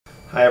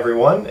Hi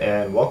everyone,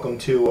 and welcome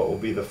to what will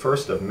be the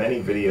first of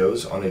many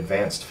videos on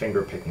advanced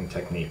fingerpicking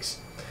techniques.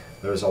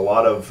 There's a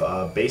lot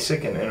of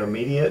basic and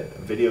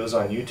intermediate videos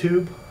on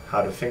YouTube,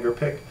 how to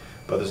fingerpick,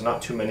 but there's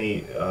not too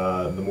many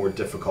the more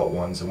difficult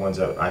ones, the ones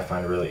that I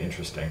find really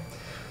interesting.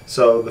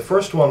 So the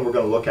first one we're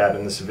going to look at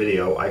in this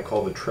video I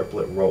call the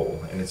Triplet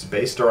Roll, and it's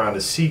based around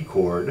a C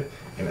chord,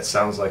 and it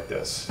sounds like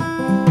this.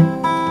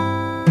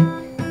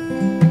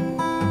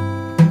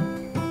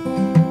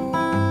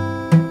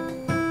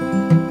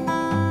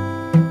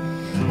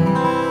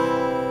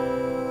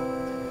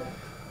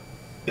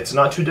 It's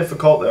not too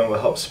difficult and will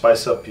help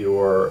spice up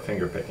your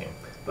finger picking.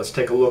 Let's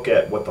take a look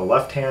at what the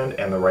left hand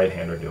and the right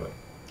hand are doing.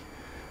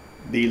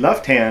 The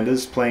left hand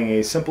is playing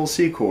a simple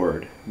C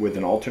chord with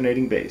an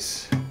alternating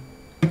bass.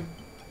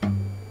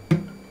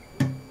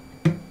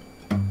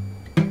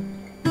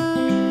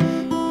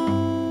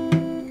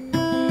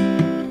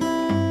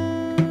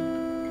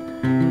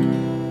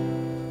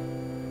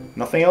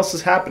 Nothing else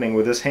is happening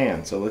with this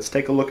hand, so let's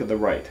take a look at the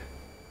right.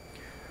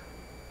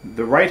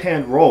 The right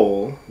hand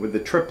roll with the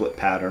triplet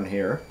pattern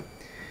here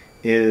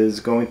is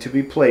going to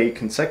be played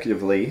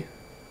consecutively,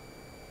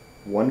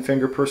 one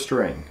finger per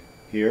string,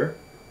 here,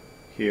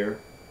 here,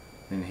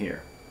 and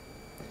here,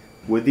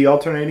 with the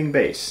alternating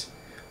bass.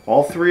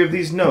 All three of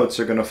these notes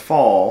are going to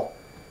fall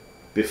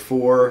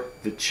before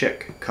the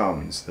chick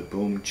comes, the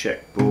boom,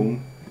 chick,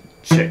 boom,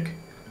 chick.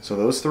 So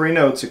those three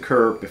notes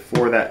occur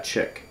before that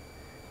chick.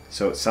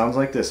 So it sounds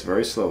like this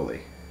very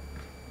slowly.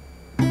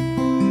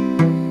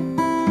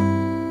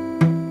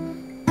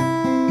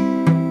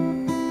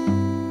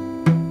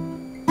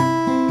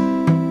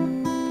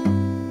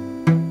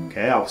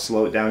 I'll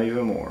slow it down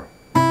even more.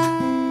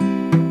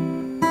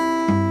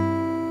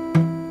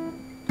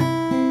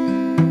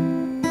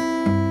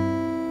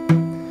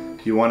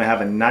 You want to have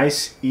a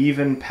nice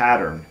even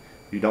pattern.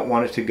 You don't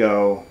want it to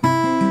go.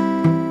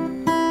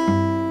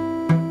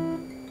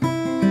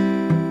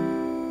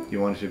 You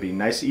want it to be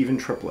nice even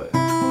triplet.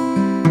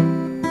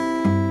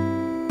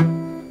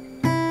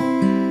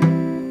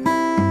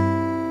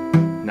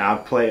 Now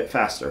play it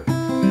faster.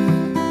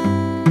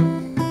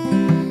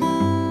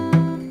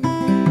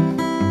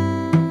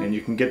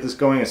 Get this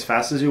going as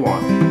fast as you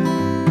want.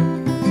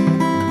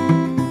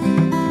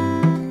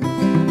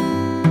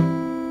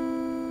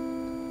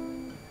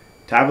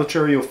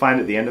 Tablature you'll find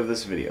at the end of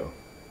this video.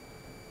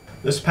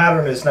 This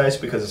pattern is nice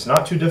because it's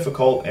not too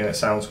difficult and it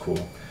sounds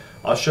cool.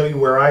 I'll show you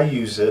where I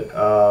use it.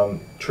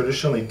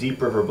 Traditionally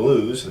Deep River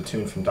Blues, the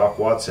tune from Doc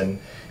Watson,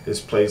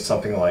 is played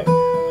something like.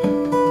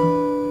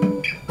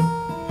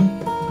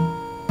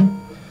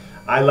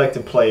 I like to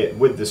play it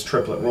with this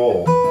triplet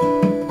roll.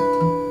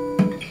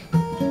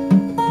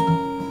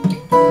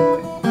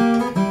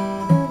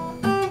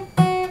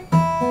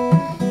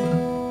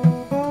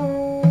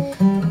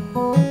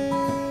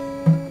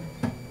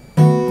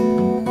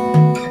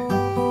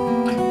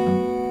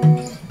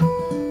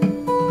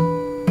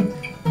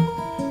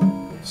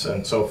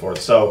 And so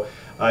forth. So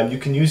you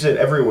can use it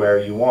everywhere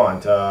you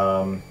want.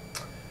 I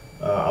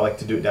like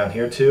to do it down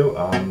here too.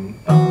 Or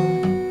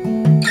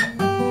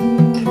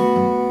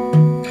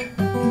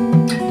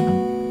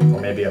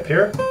maybe up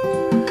here.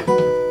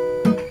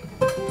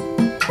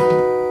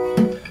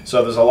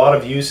 So there's a lot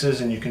of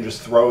uses and you can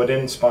just throw it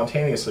in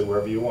spontaneously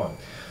wherever you want.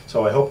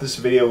 So I hope this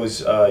video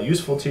was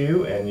useful to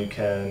you and you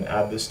can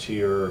add this to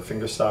your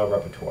fingerstyle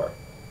repertoire.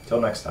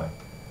 Till next time.